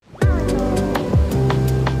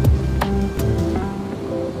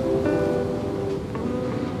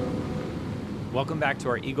Welcome back to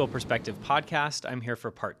our Eagle Perspective podcast. I'm here for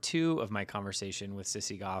part 2 of my conversation with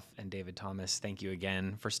Sissy Goff and David Thomas. Thank you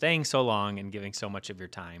again for staying so long and giving so much of your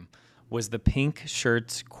time. Was the pink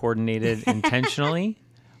shirts coordinated intentionally?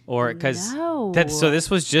 Or because No. so this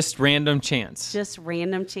was just random chance. Just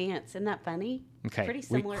random chance. Isn't that funny? Okay. Pretty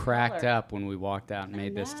We similar cracked color. up when we walked out and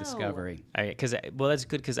made this know. discovery. Because that's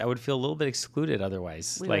good because I would feel a little bit excluded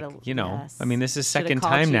otherwise. We like, would've- you know, yes. I mean, this is Should've second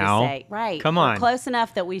called time you to now. say- right. Come We're on. close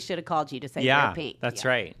enough that we should have called you to say Yeah, you're pink. that's Yeah.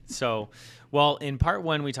 right. So, well, in part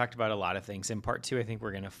 1, we talked about a lot of things. In part 2, I think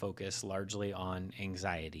we're going to focus largely on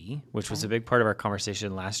anxiety, which was a big part of our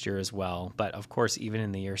conversation last year as well. But of course, even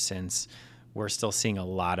in the year since, we're still seeing a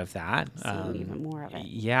lot of that. Seeing even more of it.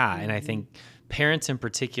 Yeah, and I think parents in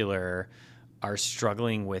particular are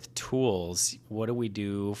struggling with tools. What do we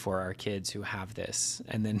do for our kids who have this?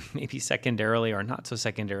 And then maybe secondarily or not so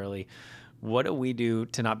secondarily, what do we do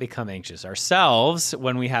to not become anxious ourselves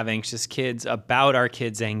when we have anxious kids about our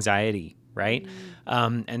kids' anxiety, right?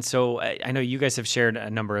 And so I know you guys have shared a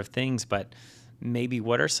number of things, but maybe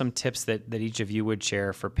what are some tips that each of you would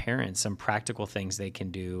share for parents, some practical things they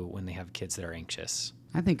can do when they have kids that are anxious?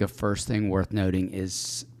 I think a first thing worth noting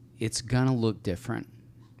is it's going to look different.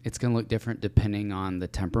 It's going to look different depending on the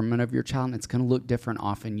temperament of your child, and it's going to look different,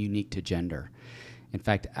 often unique to gender. In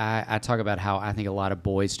fact, I talk about how I think a lot of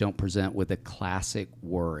boys don't present with a classic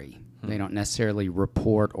worry. They don't necessarily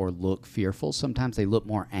report or look fearful. Sometimes they look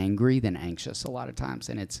more angry than anxious a lot of times,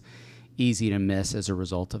 and it's easy to miss as a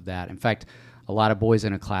result of that. In fact, a lot of boys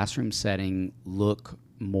in a classroom setting look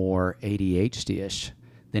more ADHD-ish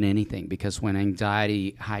than anything, because when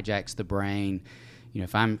anxiety hijacks the brain, you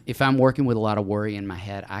know, if I'm working with a lot of worry in my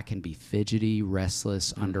head, I can be fidgety,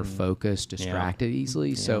 restless, under focused, distracted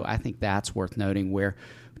easily. So I think that's worth noting, where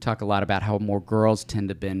we talk a lot about how more girls tend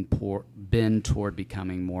to bend toward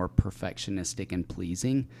becoming more perfectionistic and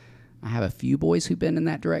pleasing. I have a few boys who bend in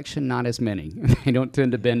that direction, not as many. They don't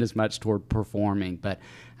tend to bend as much toward performing, but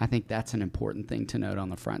I think that's an important thing to note on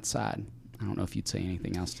the front side. I don't know if you'd say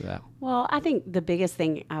anything else to that. Well, I think the biggest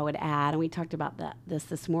thing I would add, and we talked about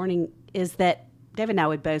this morning, is that David and I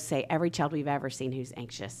would both say every child we've ever seen who's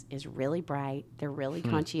anxious is really bright. They're really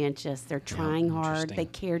conscientious. They're trying hard. They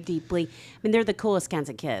care deeply. I mean, they're the coolest kinds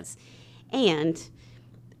of kids. And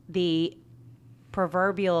the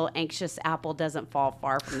proverbial anxious apple doesn't fall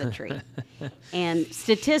far from the tree. And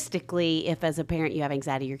statistically, if as a parent you have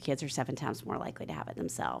anxiety, your kids are 7 times more likely to have it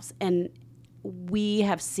themselves. And we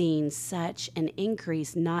have seen such an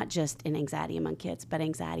increase, not just in anxiety among kids, but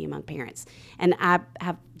anxiety among parents. And I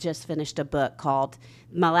have just finished a book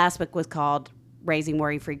my last book was called Raising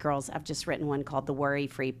Worry-Free Girls. I've just written one called The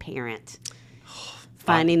Worry-Free Parent.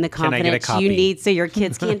 Finding the Can I get a confidence copy? you need so your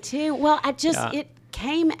kids can too. Well, it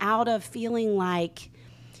came out of feeling like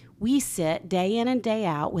we sit day in and day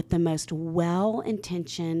out with the most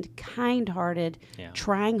well-intentioned, kind-hearted,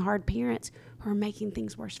 trying hard parents who are making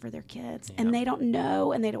things worse for their kids. And they don't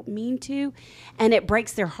know and they don't mean to. And it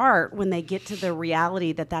breaks their heart when they get to the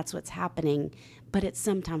reality that that's what's happening. But it's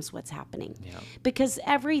sometimes what's happening. Yeah. Because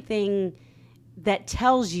everything that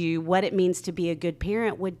tells you what it means to be a good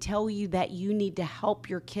parent would tell you that you need to help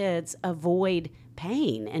your kids avoid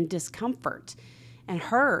pain and discomfort and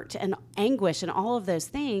hurt and anguish and all of those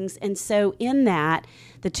things. And so in that,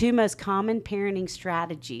 the 2 most common parenting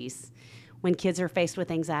strategies when kids are faced with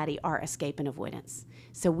anxiety are escape and avoidance.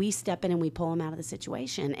 So we step in and we pull them out of the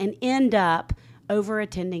situation and end up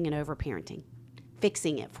over-attending and over-parenting,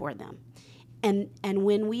 fixing it for them. And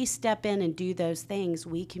when we step in and do those things,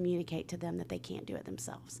 we communicate to them that they can't do it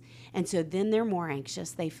themselves. And so then they're more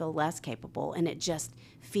anxious, they feel less capable, and it just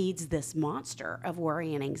feeds this monster of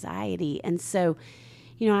worry and anxiety. And so,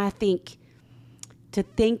 you know, I think to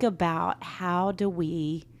think about how do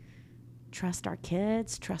we trust our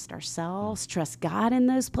kids, trust ourselves, trust God in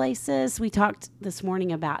those places. We talked this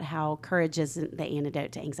morning about how courage isn't the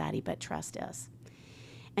antidote to anxiety, but trust is.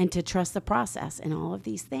 And to trust the process and all of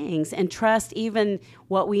these things, and trust even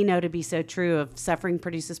what we know to be so true of suffering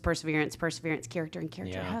produces perseverance, perseverance, character, and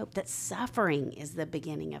character, hope, that suffering is the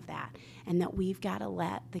beginning of that, and that we've got to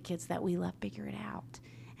let the kids that we love figure it out,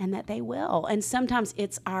 and that they will. And sometimes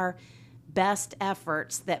it's our best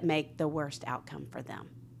efforts that make the worst outcome for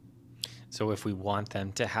them. So if we want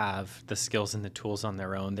them to have the skills and the tools on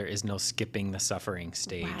their own, there is no skipping the suffering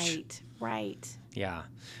stage. Right. Yeah.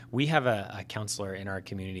 We have a counselor in our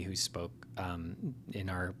community who spoke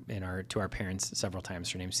to our parents several times.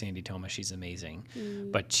 Her name's Sandy Toma. She's amazing.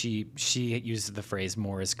 But she uses the phrase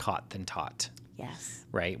more is caught than taught. Yes.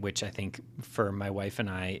 Right? Which I think for my wife and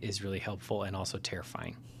I is really helpful and also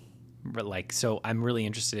terrifying. But so I'm really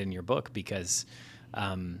interested in your book because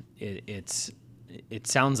it's it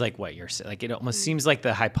sounds like what you're saying. Like, it almost seems like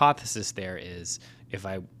the hypothesis there is, if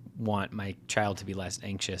I want my child to be less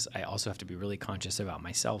anxious, I also have to be really conscious about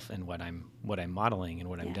myself and what I'm modeling and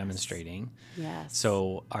what I'm demonstrating. Yes.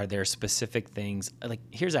 So are there specific things, like,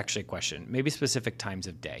 here's actually a question, maybe specific times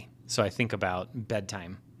of day. So I think about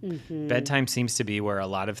bedtime. Mm-hmm. Bedtime seems to be where a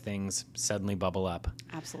lot of things suddenly bubble up.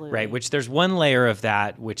 Absolutely. Right. Which there's one layer of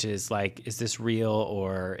that, which is like, is this real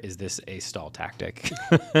or is this a stall tactic?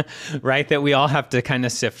 Right. That we all have to kind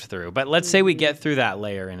of sift through. But let's say we get through that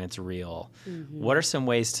layer and it's real. Mm-hmm. What are some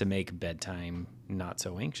ways to make bedtime not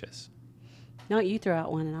so anxious? No, you throw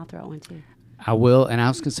out one and I'll throw out one too. I will. And I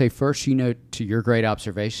was going to say first, to your great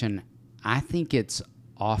observation, I think it's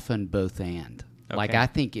often both and. Okay. Like, I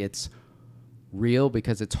think it's real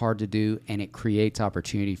because it's hard to do, and it creates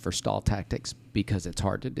opportunity for stall tactics because it's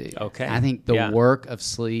hard to do. Okay. I think the work of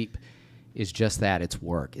sleep is just that. It's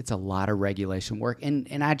work. It's a lot of regulation work. And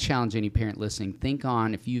I challenge any parent listening, think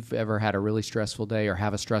on, if you've ever had a really stressful day or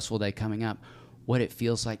have a stressful day coming up, what it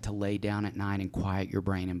feels like to lay down at night and quiet your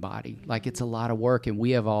brain and body. Like, it's a lot of work, and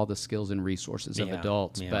we have all the skills and resources of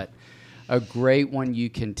adults. But a great one you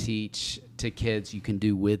can teach to kids, you can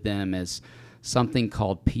do with them, is something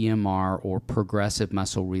called PMR, or progressive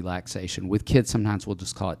muscle relaxation. With kids, sometimes we'll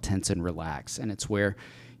just call it tense and relax. And it's where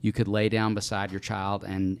you could lay down beside your child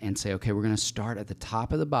and say, okay, we're going to start at the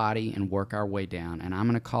top of the body and work our way down. And I'm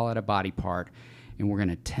going to call it a body part. And we're going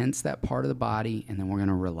to tense that part of the body, and then we're going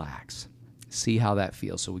to relax. See how that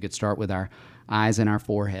feels. So we could start with our eyes and our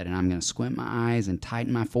forehead. And I'm going to squint my eyes and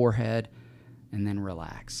tighten my forehead and then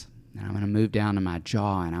relax. And I'm going to move down to my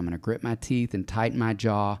jaw, and I'm going to grip my teeth and tighten my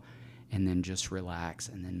jaw, and then just relax,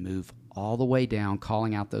 and then move all the way down,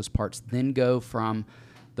 calling out those parts. Then go from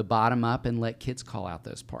the bottom up and let kids call out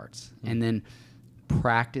those parts. Mm-hmm. And then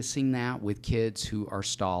practicing that with kids who are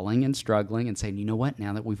stalling and struggling, and saying, you know what,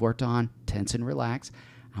 now that we've worked on tense and relax,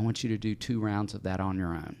 I want you to do 2 rounds of that on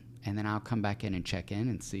your own. And then I'll come back in and check in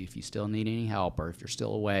and see if you still need any help or if you're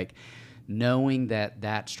still awake. Knowing that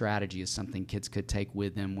that strategy is something kids could take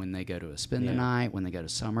with them when they go to a spend the night, when they go to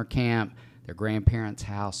summer camp, their grandparents'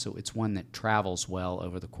 house. So it's one that travels well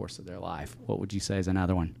over the course of their life. What would you say is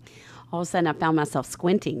another one? All of a sudden, I found myself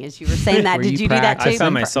squinting as you were saying that. Did you do that too? I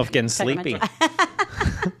found myself getting sleepy.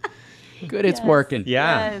 Good, it's working.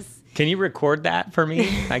 Yeah. Yes. Can you record that for me?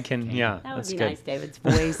 I can, That would be good. Nice, David's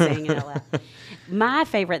voice saying it out loud. My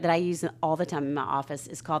favorite that I use all the time in my office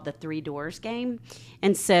is called the 3 doors game.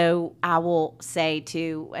 And so I will say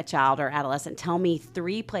to a child or adolescent, tell me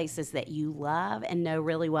 3 places that you love and know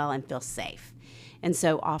really well and feel safe. And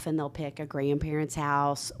so often they'll pick a grandparent's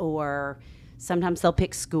house, or sometimes they'll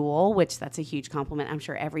pick school, which that's a huge compliment. I'm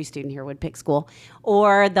sure every student here would pick school.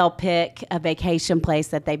 Or they'll pick a vacation place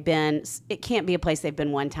that they've been. It can't be a place they've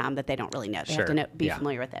been one time that they don't really know. They have to be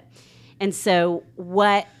familiar with it. And so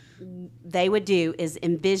what they would do is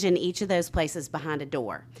envision each of those places behind a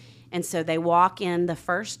door. And so they walk in the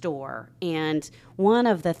first door, and one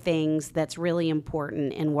of the things that's really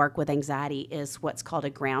important in work with anxiety is what's called a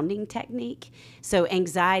grounding technique. So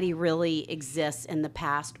anxiety really exists in the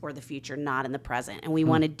past or the future, not in the present. And we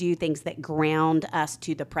want to do things that ground us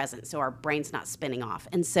to the present so our brain's not spinning off.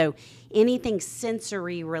 And so anything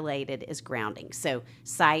sensory related is grounding. So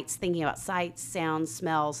sights, thinking about sights, sounds,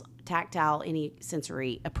 smells, tactile, any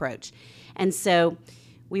sensory approach. And so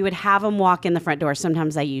we would have them walk in the front door.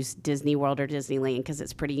 Sometimes I use Disney World or Disneyland because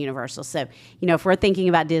it's pretty universal. So, if we're thinking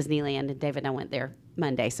about Disneyland, and David and I went there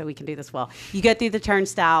Monday, so we can do this well. You go through the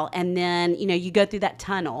turnstile, and then, you go through that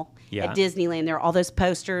tunnel at Disneyland. There are all those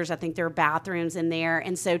posters. I think there are bathrooms in there.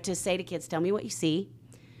 And so to say to kids, tell me what you see.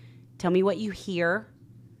 Tell me what you hear.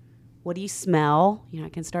 What do you smell? I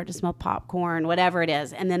can start to smell popcorn, whatever it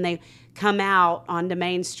is. And then they come out onto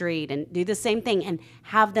Main Street and do the same thing and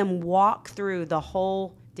have them walk through the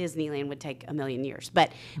whole. Disneyland would take a million years, but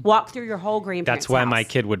walk through your whole grandparents' That's why house. My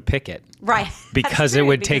kid would pick it. Right. Because it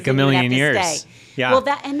would take a million years. Stay. Yeah. Well,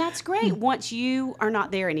 that's great once you are not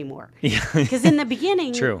there anymore. Yeah. Because in the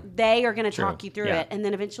beginning, they are going to talk you through it, and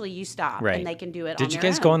then eventually you stop, and they can do it on their own. Did you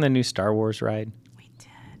guys go on the new Star Wars ride?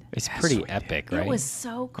 It's pretty epic, right? It was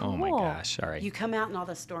so cool. Oh, my gosh. All right. You come out and all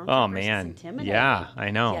the stormtroopers. Oh, man. Intimidating. Yeah,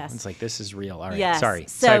 I know. Yes. It's like, this is real. All right. Yes. Sorry.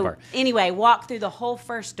 So, sidebar. Anyway, walk through the whole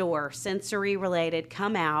first door, sensory related,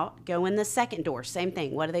 come out, go in the second door. Same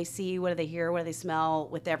thing. What do they see? What do they hear? What do they smell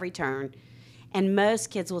with every turn? And most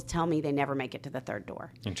kids will tell me they never make it to the third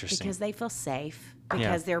door. Interesting. Because they feel safe,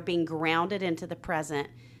 because they're being grounded into the present.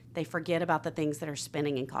 They forget about the things that are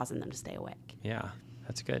spinning and causing them to stay awake. Yeah,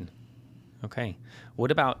 that's good. Okay. What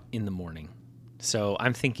about in the morning? So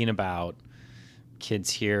I'm thinking about kids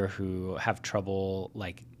here who have trouble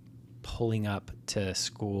pulling up to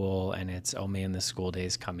school and it's, oh man, the school day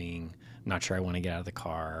is coming. I'm not sure I want to get out of the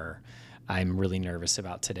car. I'm really nervous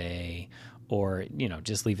about today, or,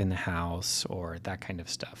 just leaving the house, or that kind of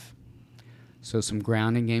stuff. So some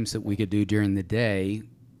grounding games that we could do during the day,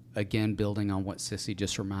 again, building on what Sissy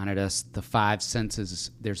just reminded us, the 5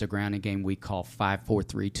 senses, there's a grounding game we call 5, 4,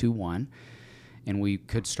 3, 2, 1. And we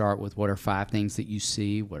could start with what are 5 things that you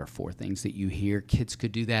see, what are 4 things that you hear. Kids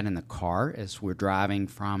could do that in the car as we're driving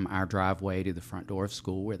from our driveway to the front door of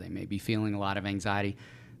school where they may be feeling a lot of anxiety.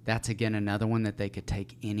 That's, again, another one that they could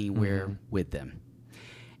take anywhere with them.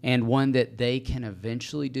 And one that they can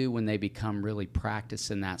eventually do when they become really practiced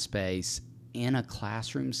in that space in a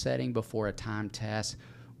classroom setting before a timed test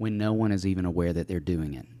when no one is even aware that they're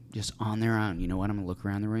doing it. Just on their own. You know what? I'm going to look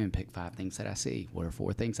around the room and pick 5 things that I see. What are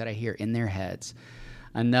 4 things that I hear in their heads?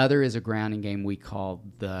 Another is a grounding game we call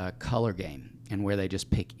the color game, and where they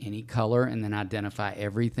just pick any color and then identify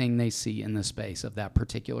everything they see in the space of that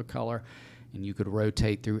particular color. And you could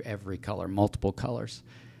rotate through every color, multiple colors.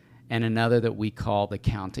 And another that we call the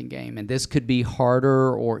counting game. And this could be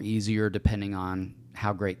harder or easier depending on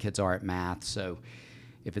how great kids are at math. So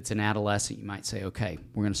if it's an adolescent, you might say, okay,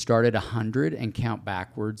 we're going to start at 100 and count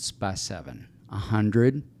backwards by 7.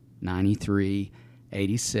 100, 93,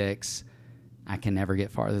 86. I can never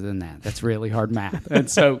get farther than that. That's really hard math. And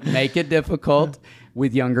so make it difficult.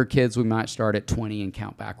 With younger kids, we might start at 20 and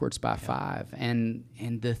count backwards by 5. And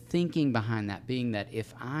the thinking behind that being that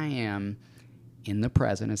if I am in the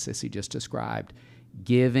present, as Sissy just described,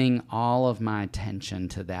 giving all of my attention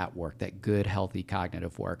to that work, that good, healthy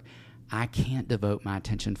cognitive work, I can't devote my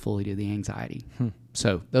attention fully to the anxiety.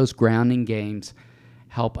 So those grounding games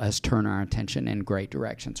help us turn our attention in great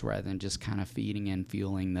directions rather than just kind of feeding and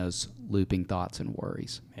fueling those looping thoughts and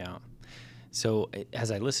worries. Yeah. So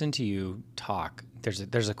as I listen to you talk,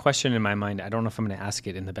 there's a question in my mind. I don't know if I'm going to ask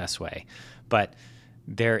it in the best way, but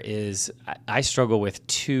I struggle with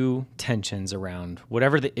 2 tensions around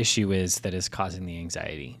whatever the issue is that is causing the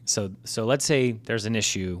anxiety. So let's say there's an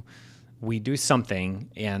issue. We do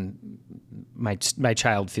something and my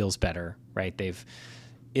child feels better, right?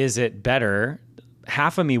 Is it better?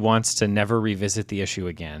 Half of me wants to never revisit the issue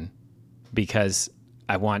again because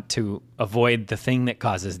I want to avoid the thing that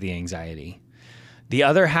causes the anxiety. The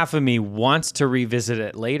other half of me wants to revisit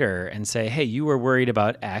it later and say, hey, you were worried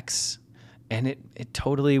about X and it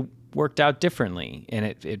totally worked out differently. And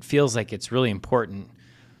it feels like it's really important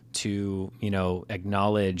to,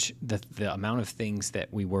 acknowledge the amount of things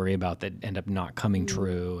that we worry about that end up not coming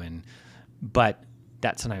true. But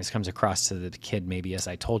that sometimes comes across to the kid maybe as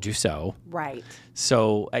I told you so. Right.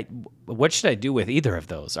 So what should I do with either of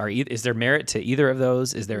those? Is there merit to either of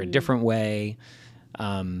those? Is there a different way? What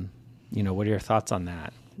are your thoughts on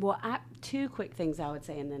that? Well, 2 quick things I would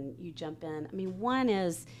say, and then you jump in. I mean, one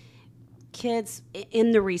is kids,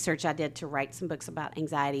 in the research I did to write some books about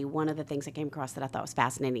anxiety, one of the things I came across that I thought was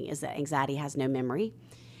fascinating is that anxiety has no memory.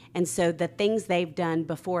 And so the things they've done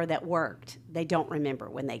before that worked, they don't remember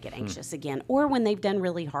when they get anxious again, or when they've done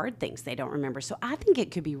really hard things, they don't remember. So I think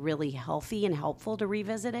it could be really healthy and helpful to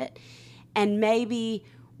revisit it. And maybe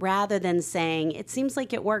rather than saying, it seems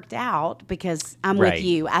like it worked out because I'm with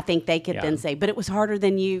you, I think they could then say, but it was harder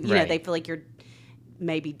than you. You know, they feel like you're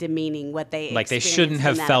maybe demeaning what they like they shouldn't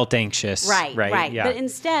have felt anxious. Right. Yeah. But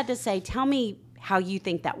instead to say, tell me how you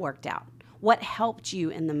think that worked out. What helped you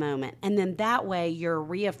in the moment? And then that way you're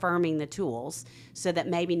reaffirming the tools so that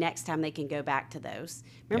maybe next time they can go back to those.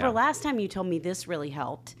 Remember last time you told me this really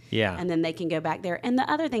helped. Yeah. And then they can go back there. And the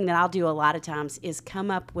other thing that I'll do a lot of times is come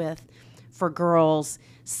up with, for girls,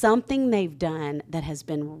 something they've done that has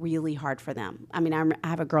been really hard for them. I mean, I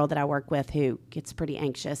have a girl that I work with who gets pretty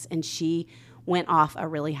anxious, and she went off a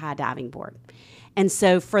really high diving board. And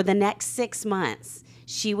so for the next 6 months,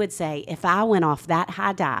 she would say, if I went off that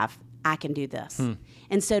high dive, I can do this.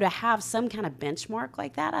 And so to have some kind of benchmark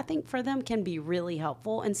like that, I think for them can be really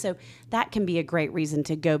helpful. And so that can be a great reason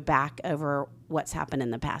to go back over what's happened in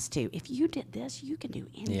the past too. If you did this, you can do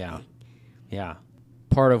anything. Yeah.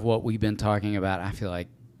 Part of what we've been talking about, I feel like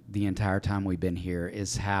the entire time we've been here,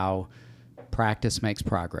 is how practice makes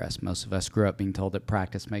progress. Most of us grew up being told that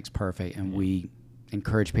practice makes perfect, and we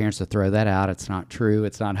encourage parents to throw that out. It's not true.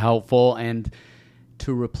 It's not helpful. And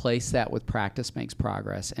to replace that with practice makes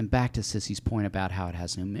progress. And back to Sissy's point about how it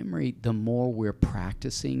has no memory, the more we're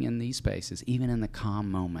practicing in these spaces, even in the calm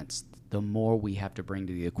moments, the more we have to bring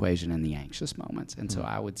to the equation in the anxious moments. And so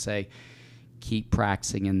I would say keep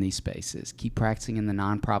practicing in these spaces. Keep practicing in the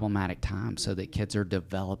non-problematic times so that kids are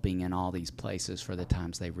developing in all these places for the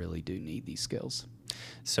times they really do need these skills.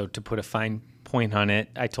 So to put a fine point on it,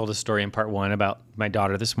 I told a story in part 1 about my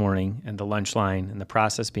daughter this morning and the lunch line and the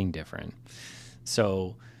process being different.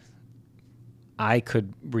 So I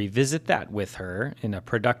could revisit that with her in a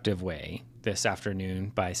productive way this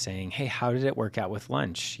afternoon by saying, hey, how did it work out with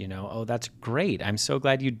lunch? Oh, that's great. I'm so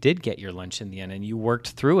glad you did get your lunch in the end and you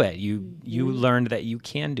worked through it. You learned that you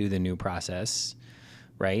can do the new process,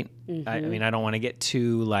 right? Mm-hmm. I mean, I don't want to get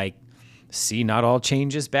too see, not all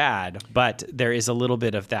change is bad, but there is a little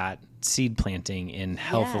bit of that seed planting in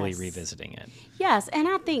healthily revisiting it. Yes, and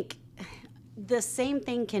I think the same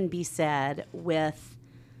thing can be said with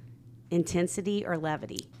intensity or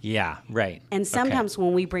levity. Yeah, right. And sometimes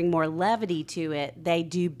when we bring more levity to it, they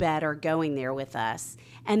do better going there with us.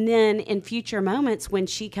 And then in future moments when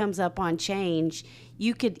she comes up on change,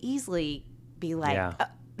 you could easily be like,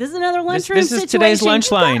 this is another lunchroom this situation. This is today's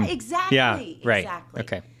lunch line. Exactly. Yeah, right. Exactly.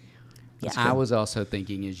 Okay. Yeah, I was also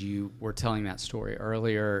thinking as you were telling that story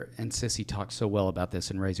earlier, and Sissy talked so well about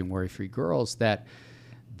this in Raising Worry-Free Girls, that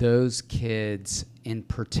those kids in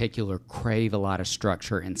particular crave a lot of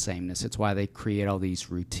structure and sameness. It's why they create all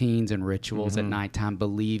these routines and rituals at nighttime,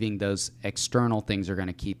 believing those external things are going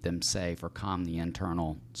to keep them safe or calm the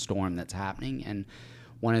internal storm that's happening. And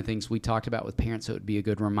one of the things we talked about with parents that would be a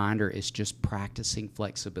good reminder is just practicing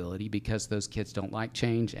flexibility, because those kids don't like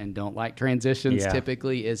change and don't like transitions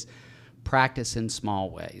typically, is practice in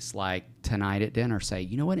small ways. Like tonight at dinner, say,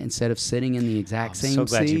 you know what, instead of sitting in the exact same seats. I'm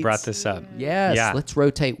so glad you brought this up. Yes, let's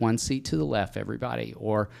rotate one seat to the left, everybody.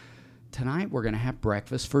 Or tonight we're going to have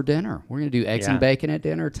breakfast for dinner. We're going to do eggs and bacon at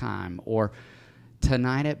dinner time. Or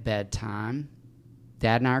tonight at bedtime,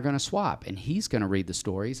 Dad and I are going to swap, and he's going to read the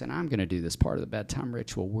stories, and I'm going to do this part of the bedtime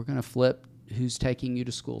ritual. We're going to flip who's taking you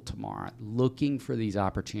to school tomorrow. Looking for these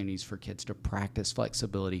opportunities for kids to practice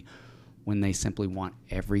flexibility when they simply want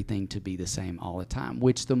everything to be the same all the time,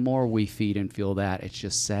 which the more we feed and fuel that, it's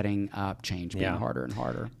just setting up change being harder and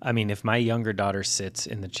harder. I mean, if my younger daughter sits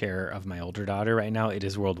in the chair of my older daughter right now, it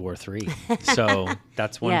is World War III. So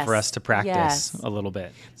that's one for us to practice a little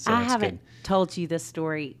bit. So I haven't told you this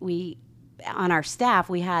story. On our staff,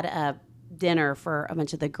 we had a dinner for a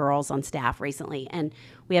bunch of the girls on staff recently, and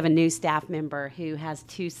we have a new staff member who has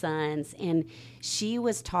 2 sons, and she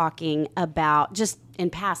was talking about, just in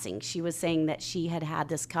passing, she was saying that she had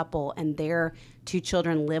this couple and their 2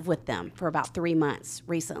 children live with them for about 3 months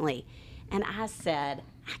recently. And I said,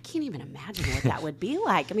 I can't even imagine what that would be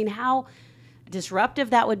like. I mean, how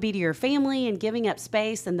disruptive that would be to your family and giving up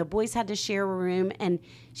space, and the boys had to share a room. And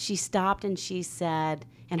she stopped and she said,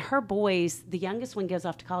 and her boys, the youngest one goes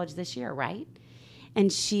off to college this year, right?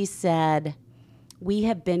 And she said, we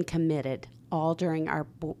have been committed all during our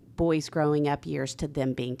boys' growing up years to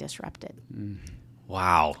them being disrupted.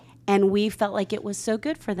 Wow. And we felt like it was so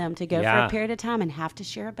good for them to go for a period of time and have to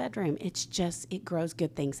share a bedroom. It's just, it grows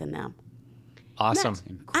good things in them. Awesome.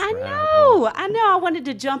 I know. I wanted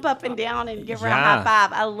to jump up and down and give her a high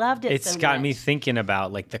five. I loved it. It's got me thinking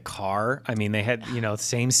about like the car. I mean, they had,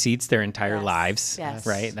 same seats their entire lives,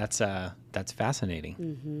 right? That's fascinating.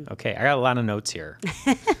 Mm-hmm. Okay. I got a lot of notes here.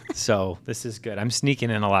 So this is good. I'm sneaking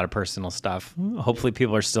in a lot of personal stuff. Hopefully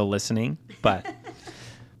people are still listening, but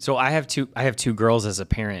so I have two girls as a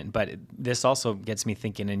parent, but this also gets me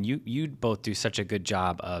thinking, and you both do such a good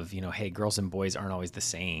job of, hey, girls and boys aren't always the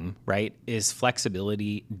same, right? Is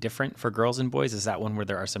flexibility different for girls and boys? Is that one where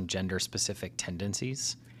there are some gender specific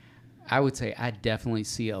tendencies? I would say I definitely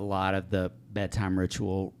see a lot of the bedtime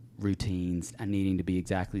ritual routines needing to be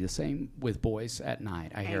exactly the same with boys at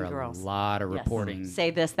night. I hear a lot of reporting. Say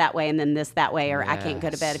this that way and then this that way, or I can't go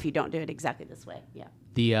to bed if you don't do it exactly this way. Yeah.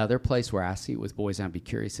 The other place where I see it with boys, and I'd be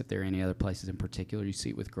curious if there are any other places in particular you see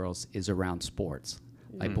it with girls, is around sports.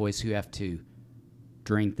 Like boys who have to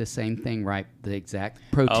drink the same thing, right? The exact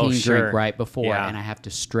protein drink right before, and I have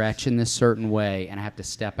to stretch in this certain way, and I have to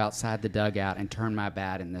step outside the dugout and turn my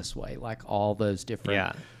bat in this way. Like all those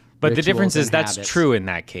different But the difference is that's true in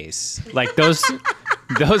that case. Like those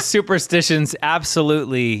those superstitions,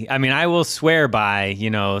 absolutely. I mean, I will swear by,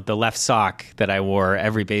 the left sock that I wore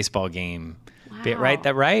every baseball game. Wow. Right?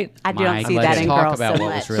 That right? I don't see that in girls talk about so what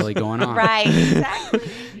much. was really going on. Right,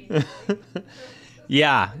 exactly.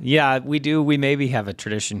 Yeah, we do. We maybe have a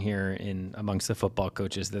tradition here amongst the football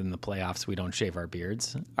coaches that in the playoffs we don't shave our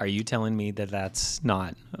beards. Are you telling me that that's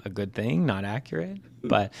not a good thing, not accurate?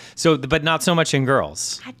 But not so much in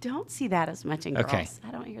girls. I don't see that as much in girls. Okay.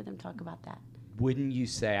 I don't hear them talk about that. Wouldn't you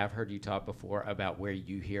say, I've heard you talk before about where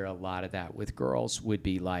you hear a lot of that with girls would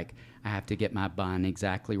be like, I have to get my bun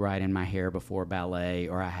exactly right in my hair before ballet,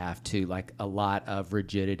 or I have to, like a lot of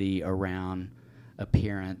rigidity around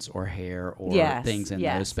appearance or hair or things in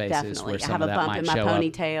those spaces definitely. where some I have of a that bump might in my show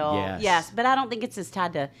ponytail. up. Yes, but I don't think it's as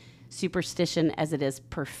tied to superstition as it is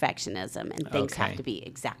perfectionism, and things have to be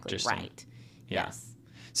exactly right. Yeah. Yes.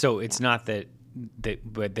 So it's not that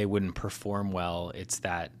but they wouldn't perform well. It's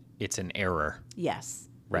that it's an error. Yes.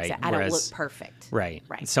 Right. Exactly. I don't look perfect. Right.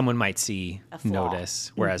 Right. Someone might see, A flaw.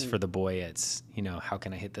 notice. Whereas for the boy, it's, how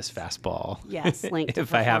can I hit this fastball? Yes. Linked to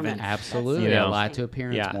if I haven't. performance. Absolutely. A lie to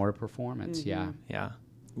appearance, more to performance. Yeah. Yeah.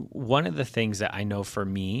 One of the things that I know for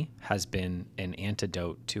me has been an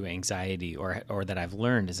antidote to anxiety, or that I've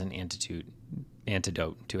learned is an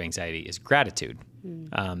antidote to anxiety, is gratitude.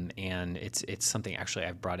 And it's something actually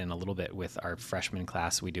I've brought in a little bit with our freshman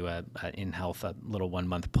class. We do in health a little 1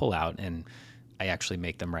 month pullout, and I actually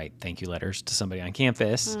make them write thank you letters to somebody on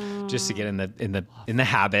campus just to get in the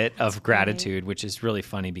habit of gratitude, which is really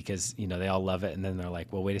funny because they all love it, and then they're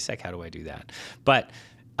like, well, wait a sec, how do I do that? But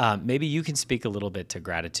maybe you can speak a little bit to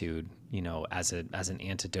gratitude, as an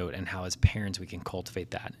antidote, and how as parents we can cultivate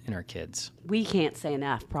that in our kids. We can't say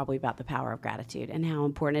enough probably about the power of gratitude and how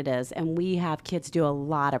important it is. And we have kids do a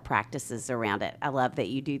lot of practices around it. I love that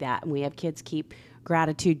you do that. And we have kids keep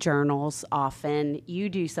gratitude journals often. You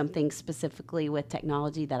do something specifically with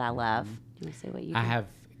technology that I love. Do you want to say what you do? I have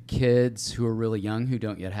kids who are really young who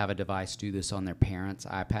don't yet have a device do this on their parents'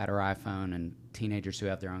 iPad or iPhone, and teenagers who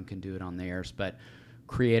have their own can do it on theirs. But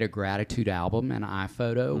create a gratitude album in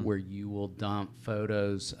iPhoto where you will dump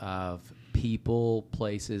photos of people,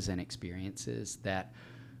 places, and experiences that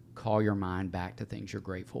call your mind back to things you're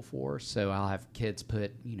grateful for. So I'll have kids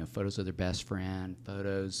put, photos of their best friend,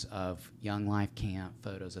 photos of Young Life Camp,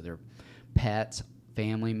 photos of their pets,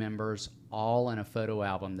 family members, all in a photo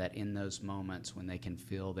album that in those moments when they can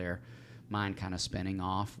feel their mind kind of spinning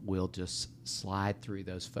off, we'll just slide through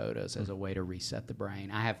those photos as a way to reset the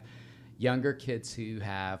brain. I have younger kids who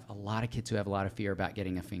have a lot of fear about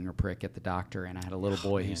getting a finger prick at the doctor, and I had a little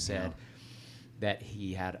boy who said that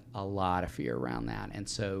he had a lot of fear around that. And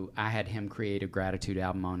so I had him create a gratitude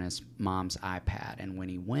album on his mom's iPad. And when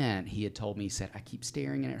he went, he had told me, he said, I keep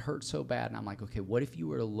staring and it hurts so bad. And I'm like, okay, what if you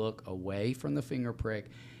were to look away from the finger prick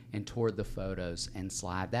and toward the photos and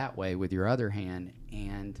slide that way with your other hand?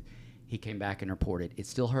 And he came back and reported it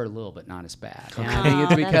still hurt a little, but not as bad. And I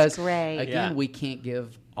think it's because, again, we can't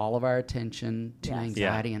give all of our attention to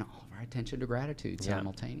anxiety and all of our attention to gratitude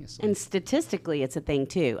simultaneously. And statistically, it's a thing,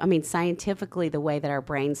 too. I mean, scientifically, the way that our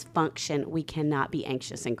brains function, we cannot be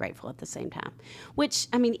anxious and grateful at the same time. Which,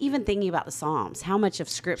 I mean, even thinking about the Psalms, how much of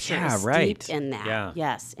Scripture is steeped in that. Yeah.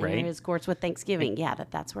 Yes. And there is, of course, with Thanksgiving.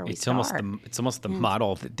 that's where we start. It's almost the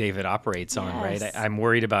model that David operates on, right? I'm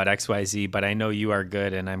worried about XYZ, but I know you are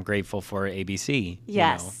good, and I'm grateful for ABC.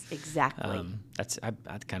 Yes, exactly.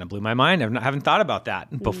 That kind of blew my mind. I haven't thought about that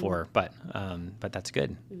before, but that's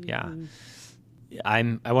good. Yeah. I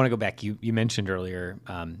want to go back. You mentioned earlier,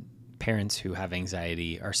 parents who have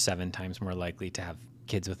anxiety are 7 times more likely to have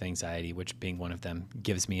kids with anxiety, which being one of them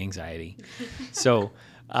gives me anxiety. So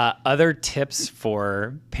other tips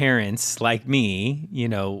for parents like me,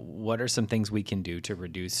 what are some things we can do to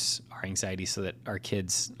reduce our anxiety so that our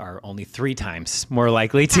kids are only 3 times more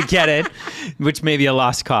likely to get it, which may be a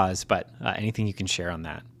lost cause, but anything you can share on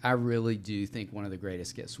that? I really do think one of the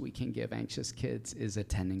greatest gifts we can give anxious kids is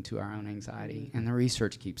attending to our own anxiety. And the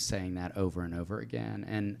research keeps saying that over and over again.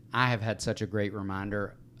 And I have had such a great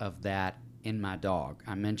reminder of that in my dog.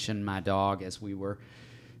 I mentioned my dog as we were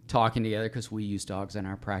talking together because we use dogs in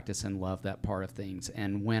our practice and love that part of things.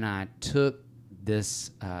 And when I took this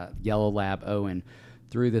yellow lab Owen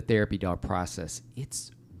through the therapy dog process, it's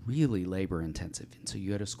really labor intensive. And so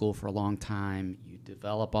you go to school for a long time, you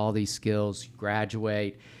develop all these skills, you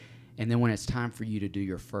graduate, and then when it's time for you to do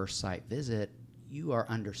your first site visit, you are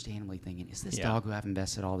understandably thinking, is this dog who I've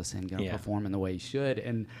invested all this in going to perform in the way he should?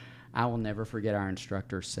 And I will never forget our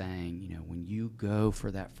instructor saying, when you go for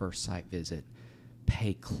that first site visit,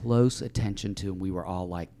 pay close attention to him. We were all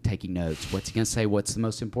like taking notes. What's he going to say? What's the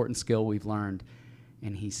most important skill we've learned?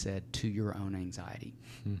 And he said, to your own anxiety.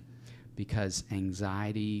 Because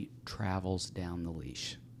anxiety travels down the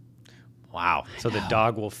leash. Wow. So the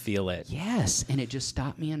dog will feel it. Yes. And it just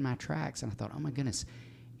stopped me in my tracks. And I thought, oh my goodness,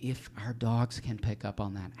 if our dogs can pick up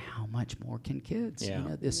on that, how much more can kids?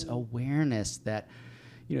 This awareness that,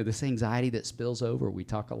 this anxiety that spills over, we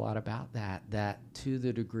talk a lot about that to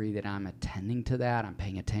the degree that I'm attending to that, I'm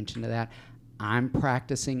paying attention to that, I'm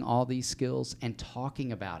practicing all these skills and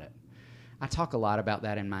talking about it. I talk a lot about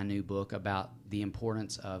that in my new book about the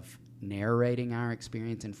importance of narrating our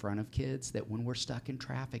experience in front of kids, that when we're stuck in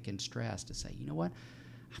traffic and stressed, to say, you know what,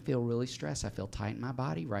 I feel really stressed. I feel tight in my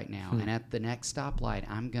body right now. And at the next stoplight,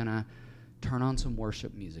 I'm going to turn on some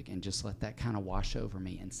worship music and just let that kind of wash over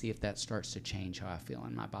me and see if that starts to change how I feel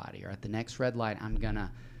in my body. Or at the next red light, I'm going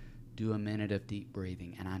to do a minute of deep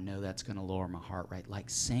breathing, and I know that's going to lower my heart rate. Like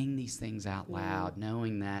saying these things out loud,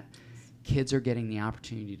 knowing that kids are getting the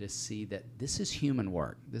opportunity to see that this is human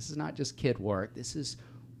work. This is not just kid work. This is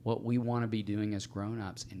what we want to be doing as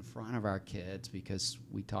grown-ups in front of our kids, because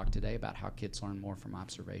we talked today about how kids learn more from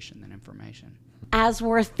observation than information. As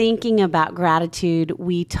we're thinking about gratitude,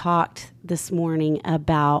 we talked this morning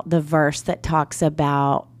about the verse that talks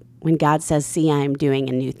about when God says, "See, I am doing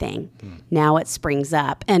a new thing." Now it springs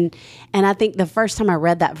up. And I think the first time I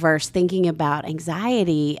read that verse, thinking about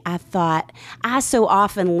anxiety, I thought, I so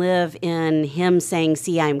often live in him saying,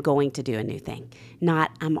 "See, I'm going to do a new thing,"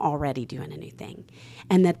 not "I'm already doing a new thing."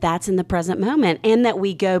 And that's in the present moment. And that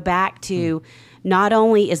we go back to not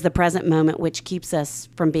only is the present moment which keeps us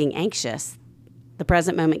from being anxious, the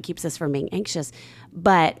present moment keeps us from being anxious,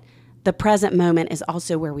 but the present moment is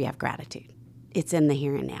also where we have gratitude. It's in the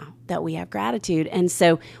here and now that we have gratitude. And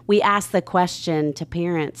so we asked the question to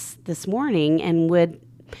parents this morning, and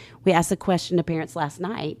we asked the question to parents last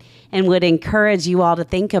night, and would encourage you all to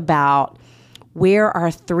think about, where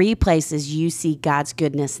are 3 places you see God's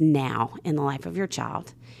goodness now in the life of your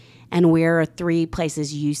child? And where are 3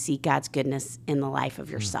 places you see God's goodness in the life of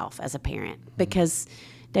yourself as a parent? Because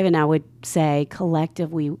David and I would say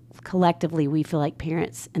collectively, we feel like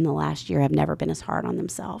parents in the last year have never been as hard on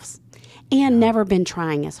themselves and never been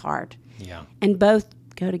trying as hard. Yeah. And both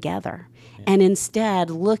go together. Yeah. And instead,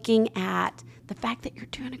 looking at the fact that you're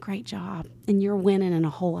doing a great job and you're winning in a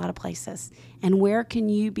whole lot of places. And where can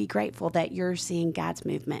you be grateful that you're seeing God's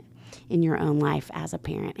movement in your own life as a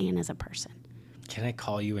parent and as a person? Can I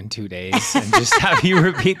call you in 2 days and just have you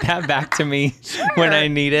repeat that back to me when I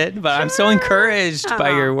need it? But I'm so encouraged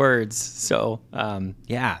by your words. So,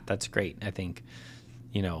 yeah, that's great. I think,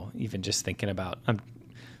 even just thinking about, I'm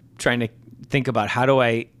trying to think about how do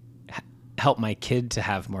I help my kid to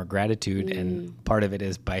have more gratitude. And part of it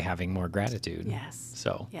is by having more gratitude. Yes.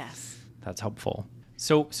 So yes, that's helpful.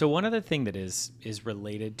 So one other thing that is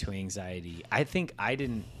related to anxiety, I think I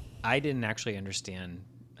didn't actually understand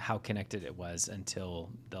how connected it was until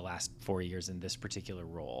the last 4 years in this particular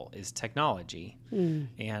role, is technology.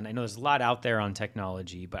 And I know there's a lot out there on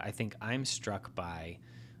technology, but I think I'm struck by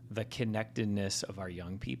the connectedness of our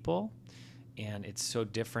young people. And it's so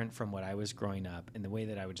different from what I was growing up. And the way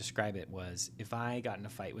that I would describe it was, if I got in a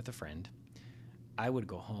fight with a friend, I would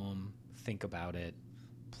go home, think about it,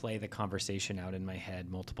 play the conversation out in my head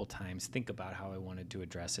multiple times, think about how I wanted to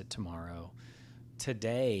address it tomorrow.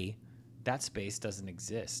 Today, that space doesn't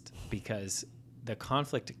exist because the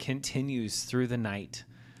conflict continues through the night.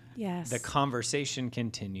 Yes. The conversation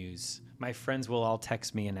continues. My friends will all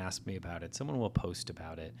text me and ask me about it. Someone will post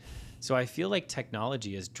about it. So I feel like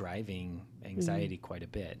technology is driving anxiety quite a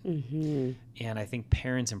bit. And I think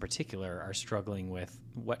parents in particular are struggling with,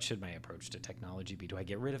 what should my approach to technology be? Do I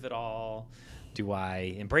get rid of it all? Do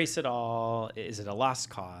I embrace it all? Is it a lost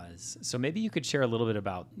cause? So maybe you could share a little bit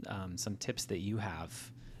about some tips that you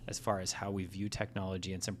have as far as how we view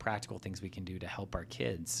technology and some practical things we can do to help our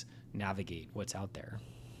kids navigate what's out there.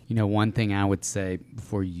 One thing I would say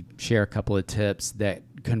before you share a couple of tips that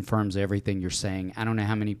confirms everything you're saying, I don't know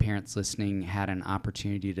how many parents listening had an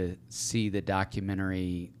opportunity to see the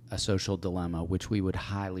documentary A Social Dilemma, which we would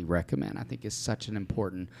highly recommend. I think is such an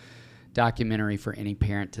important documentary for any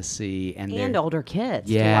parent to see. And older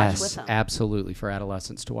kids to watch with them. Yes, absolutely, for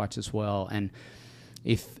adolescents to watch as well. And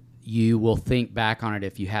if you will think back on it,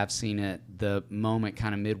 if you have seen it, the moment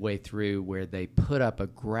kind of midway through where they put up a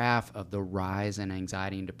graph of the rise in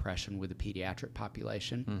anxiety and depression with the pediatric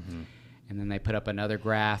population. And then they put up another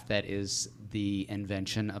graph that is the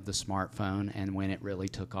invention of the smartphone and when it really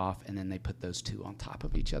took off. And then they put those two on top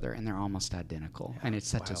of each other, and they're almost identical. And it's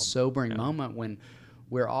such a sobering moment when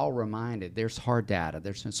we're all reminded there's hard data.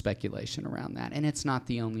 There's no speculation around that. And it's not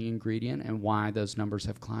the only ingredient and why those numbers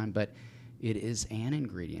have climbed, but it is an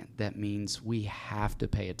ingredient that means we have to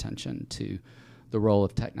pay attention to the role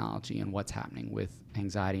of technology and what's happening with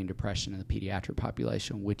anxiety and depression in the pediatric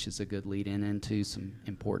population, which is a good lead-in into some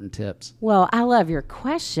important tips. Well, I love your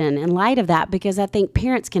question in light of that, because I think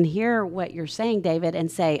parents can hear what you're saying, David,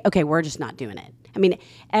 and say, okay, we're just not doing it. I mean,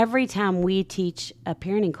 every time we teach a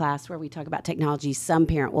parenting class where we talk about technology, some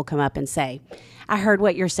parent will come up and say, I heard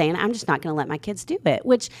what you're saying. I'm just not going to let my kids do it,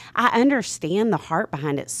 which I understand the heart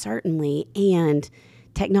behind it, certainly, and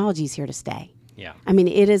technology is here to stay. Yeah. I mean,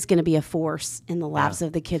 it is going to be a force in the lives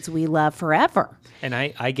of the kids we love forever. And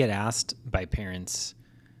I get asked by parents,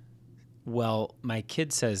 well, my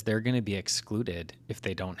kid says they're going to be excluded if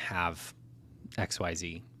they don't have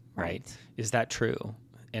XYZ, right? Is that true?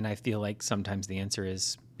 And I feel like sometimes the answer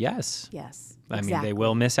is yes. Yes. I exactly. mean, they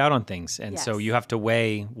will miss out on things. And so Yes. you have to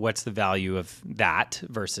weigh what's the value of that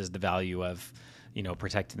versus the value of,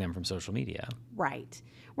 protecting them from social media. Right.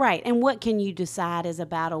 Right. And what can you decide is a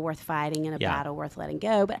battle worth fighting and a battle worth letting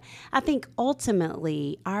go? But I think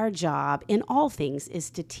ultimately our job in all things is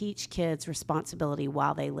to teach kids responsibility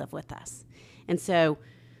while they live with us. And so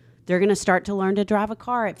they're going to start to learn to drive a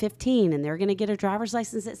car at 15 and they're going to get a driver's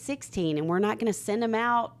license at 16, and we're not going to send them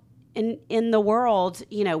out in the world,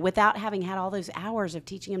 without having had all those hours of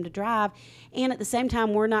teaching them to drive. And at the same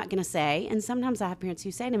time, we're not going to say, and sometimes I have parents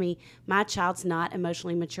who say to me, my child's not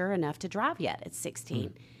emotionally mature enough to drive yet at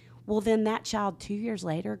 16. Well, then that child 2 years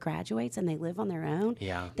later graduates and they live on their own.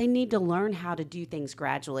 Yeah. They need to learn how to do things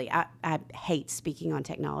gradually. I hate speaking on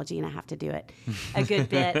technology, and I have to do it a good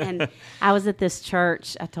bit. And I was at this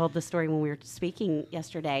church. I told the story when we were speaking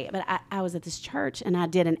yesterday, but I was at this church and I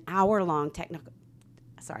did an hour-long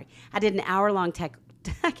I did an hour-long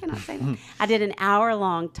I did an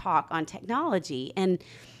hour-long talk on technology, and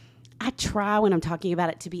I try when I'm talking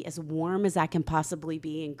about it to be as warm as I can possibly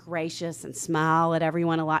be and gracious and smile at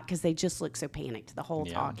everyone a lot because they just look so panicked the whole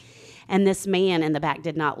talk. And this man in the back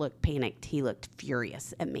did not look panicked. He looked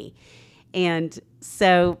furious at me. And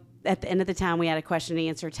so at the end of the time, we had a question and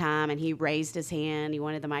answer time, and he raised his hand. He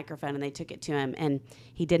wanted the microphone, and they took it to him. And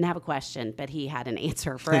he didn't have a question, but he had an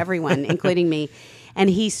answer for everyone, including me. And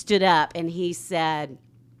he stood up and he said,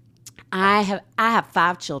 I have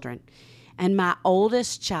 5 children. And my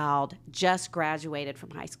oldest child just graduated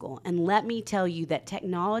from high school. And let me tell you that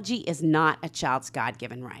technology is not a child's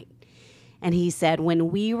God-given right. And he said,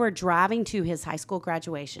 when we were driving to his high school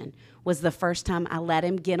graduation was the first time I let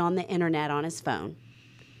him get on the internet on his phone.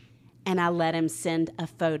 And I let him send a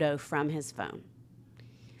photo from his phone.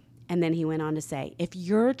 And then he went on to say, if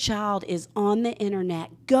your child is on the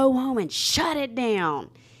internet, go home and shut it down.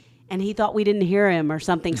 And he thought we didn't hear him or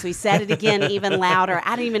something, so he said it again even louder.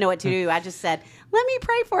 I didn't even know what to do. I just said, let me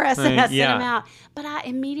pray for us, and I sent him out. But I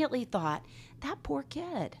immediately thought, that poor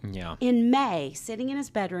kid. Yeah. In May, sitting in his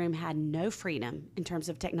bedroom, had no freedom in terms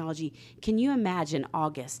of technology. Can you imagine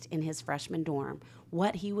August in his freshman dorm,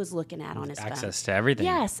 what he was looking at on his phone? Access to everything.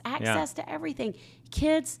 Yes, access to everything.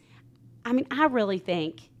 Kids, I mean, I really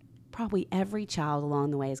think probably every child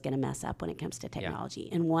along the way is going to mess up when it comes to technology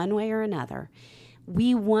in one way or another.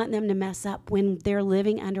 We want them to mess up when they're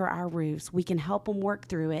living under our roofs. We can help them work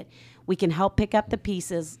through it. We can help pick up the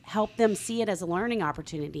pieces, help them see it as a learning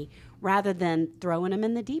opportunity rather than throwing them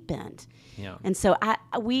in the deep end. Yeah. And so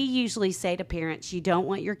we usually say to parents, you don't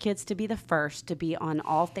want your kids to be the first to be on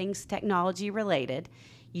all things technology related.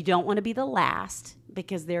 You don't want to be the last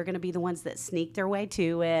because they're going to be the ones that sneak their way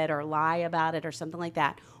to it or lie about it or something like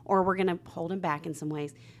that. Or we're going to hold them back in some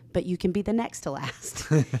ways. But you can be the next to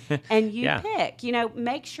last. And you pick,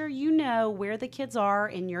 make sure you know where the kids are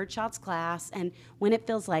in your child's class. And when it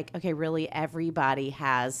feels like, okay, really everybody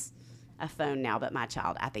has a phone now but my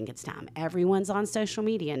child, I think it's time. Everyone's on social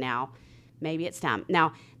media now. Maybe it's time.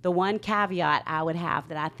 Now, the one caveat I would have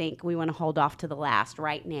that I think we want to hold off to the last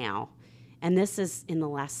right now, and this is in the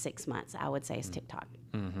last 6 months, I would say, is TikTok.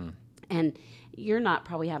 Mm-hmm. And you're not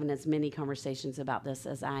probably having as many conversations about this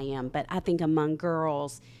as I am, but I think among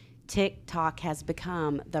girls, TikTok has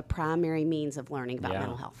become the primary means of learning about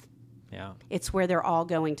mental health. Yeah. It's where they're all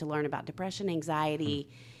going to learn about depression, anxiety,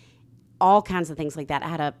 all kinds of things like that. I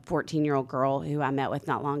had a 14-year-old girl who I met with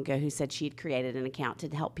not long ago who said she'd created an account to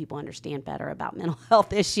help people understand better about mental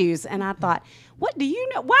health issues. And I thought, what do you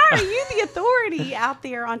know? Why are you the authority out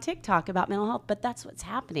there on TikTok about mental health? But that's what's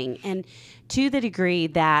happening. And to the degree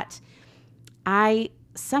that I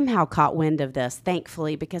somehow caught wind of this,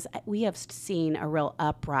 thankfully, because we have seen a real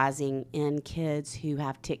uprising in kids who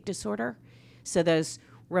have tic disorder. So those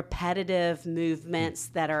repetitive movements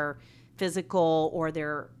that are physical or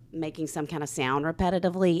they're making some kind of sound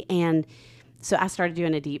repetitively. And so I started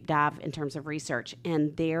doing a deep dive in terms of research,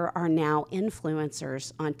 and there are now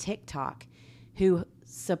influencers on TikTok who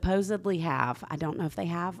supposedly have, I don't know if they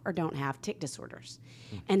have or don't have, tic disorders.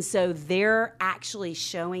 And so they're actually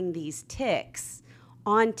showing these tics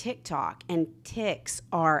on TikTok, and tics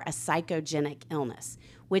are a psychogenic illness,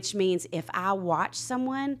 which means if I watch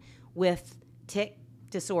someone with tic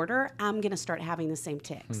disorder, I'm going to start having the same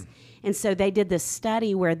tics. And so they did this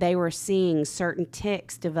study where they were seeing certain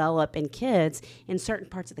tics develop in kids in certain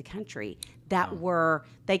parts of the country that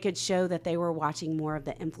they could show that they were watching more of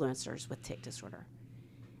the influencers with tic disorder.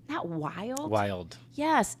 Isn't that wild? Wild.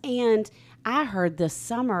 Yes. And I heard this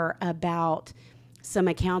summer about some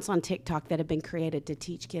accounts on TikTok that have been created to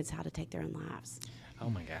teach kids how to take their own lives. Oh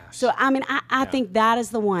my gosh. So, I mean, I think that is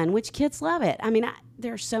the one, which kids love it. I mean,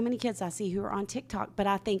 there are so many kids I see who are on TikTok, but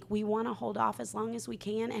I think we want to hold off as long as we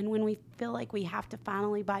can. And when we feel like we have to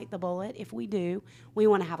finally bite the bullet, if we do, we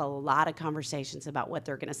want to have a lot of conversations about what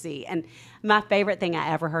they're going to see. And my favorite thing I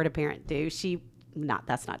ever heard a parent do,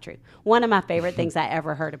 that's not true. One of my favorite things I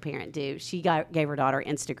ever heard a parent do, she gave her daughter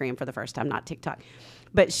Instagram for the first time, not TikTok.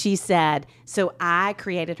 But she said, so I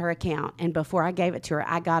created her account, and before I gave it to her,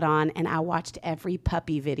 I got on and I watched every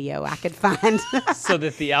puppy video I could find. So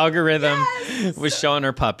that the algorithm was showing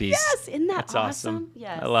her puppies. Yes, isn't That's awesome?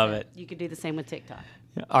 Yes. I love it. You could do the same with TikTok.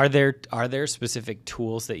 Are there specific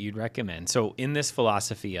tools that you'd recommend? So in this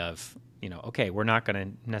philosophy of, okay, we're not going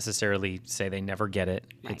to necessarily say they never get it.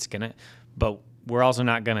 Right. But we're also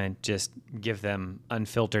not going to just give them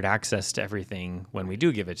unfiltered access to everything when we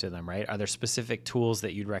do give it to them, right? Are there specific tools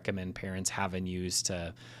that you'd recommend parents have and use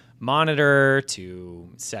to monitor, to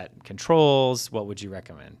set controls? What would you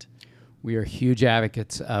recommend? We are huge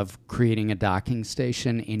advocates of creating a docking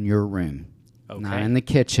station in your room. Okay. Not in the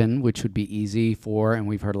kitchen, which would be easy and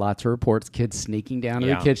we've heard lots of reports, kids sneaking down to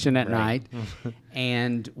the kitchen at night.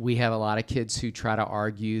 And we have a lot of kids who try to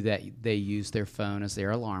argue that they use their phone as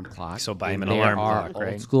their alarm clock. So buy them an alarm clock,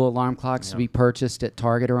 right? Old school alarm clocks to be purchased at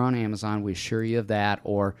Target or on Amazon. We assure you of that.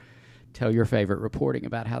 Or tell your favorite reporting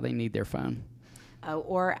about how they need their phone. Oh,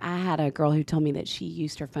 or I had a girl who told me that she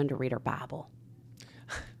used her phone to read her Bible.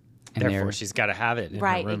 And therefore, she's got to have it in her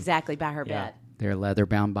room. Exactly, by her bed. There are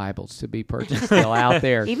leather-bound Bibles to be purchased still out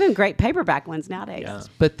there. Even great paperback ones nowadays. Yeah.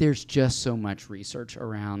 But there's just so much research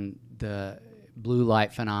around the blue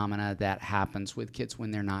light phenomena that happens with kids when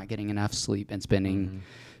they're not getting enough sleep and spending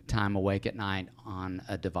time awake at night on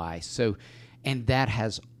a device. So, and that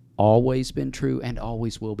has always been true and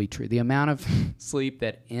always will be true. The amount of sleep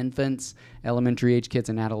that infants, elementary age kids,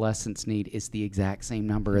 and adolescents need is the exact same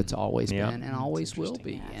number it's always been and always will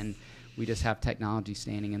be. Yes. And we just have technology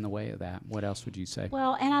standing in the way of that. What else would you say?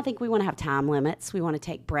 Well, and I think we want to have time limits. We want to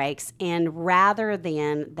take breaks. And rather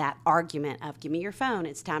than that argument of, give me your phone,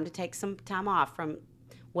 it's time to take some time off from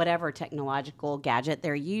whatever technological gadget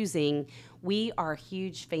they're using, we are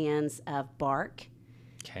huge fans of Bark.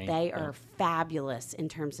 Okay. They are fabulous in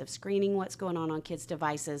terms of screening what's going on kids'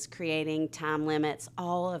 devices, creating time limits,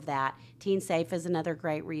 all of that. Teen Safe is another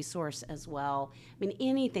great resource as well. I mean,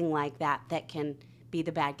 anything like that can be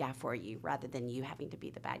the bad guy for you rather than you having to be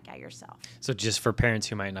the bad guy yourself. So just for parents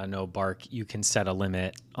who might not know Bark, you can set a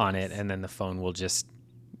limit on it and then the phone will just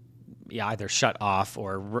either shut off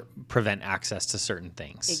or prevent access to certain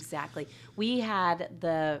things. Exactly. We had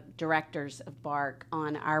the directors of Bark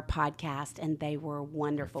on our podcast and they were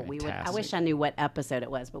wonderful. I wish I knew what episode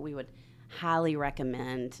it was, but we would highly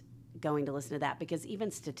recommend going to listen to that because even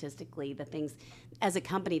statistically, the things, as a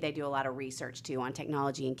company, they do a lot of research too on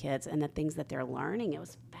technology and kids and the things that they're learning. It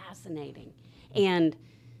was fascinating and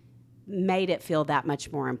made it feel that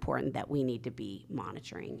much more important that we need to be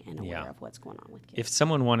monitoring and aware of what's going on with kids. If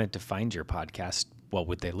someone wanted to find your podcast, what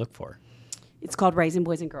would they look for? It's called Raising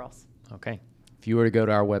Boys and Girls. Okay. If you were to go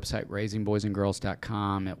to our website,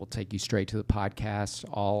 raisingboysandgirls.com, it will take you straight to the podcast,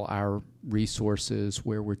 all our resources,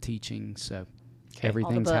 where we're teaching. So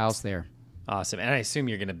everything's housed there. Awesome. And I assume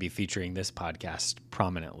you're going to be featuring this podcast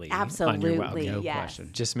prominently. Absolutely. On your web. No question.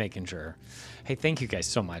 Just making sure. Hey, thank you guys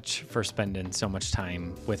so much for spending so much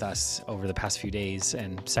time with us over the past few days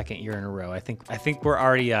and second year in a row. I think we're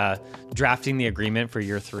already drafting the agreement for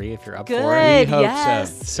year 3 if you're up for it. We hope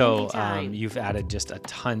so. So you've added just a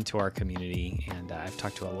ton to our community, and I've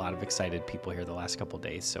talked to a lot of excited people here the last couple of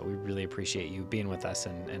days. So we really appreciate you being with us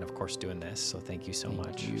and of course, doing this. So thank you so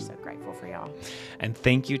much. We're so grateful for y'all. And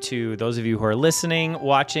thank you to those of you who are listening,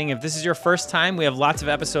 watching. If this is your first time, we have lots of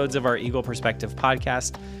episodes of our Eagle Perspective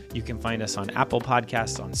podcast. You can find us on Apple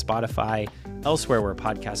Podcasts, on Spotify, elsewhere where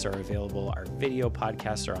podcasts are available. Our video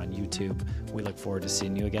podcasts are on YouTube. We look forward to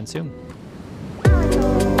seeing you again soon.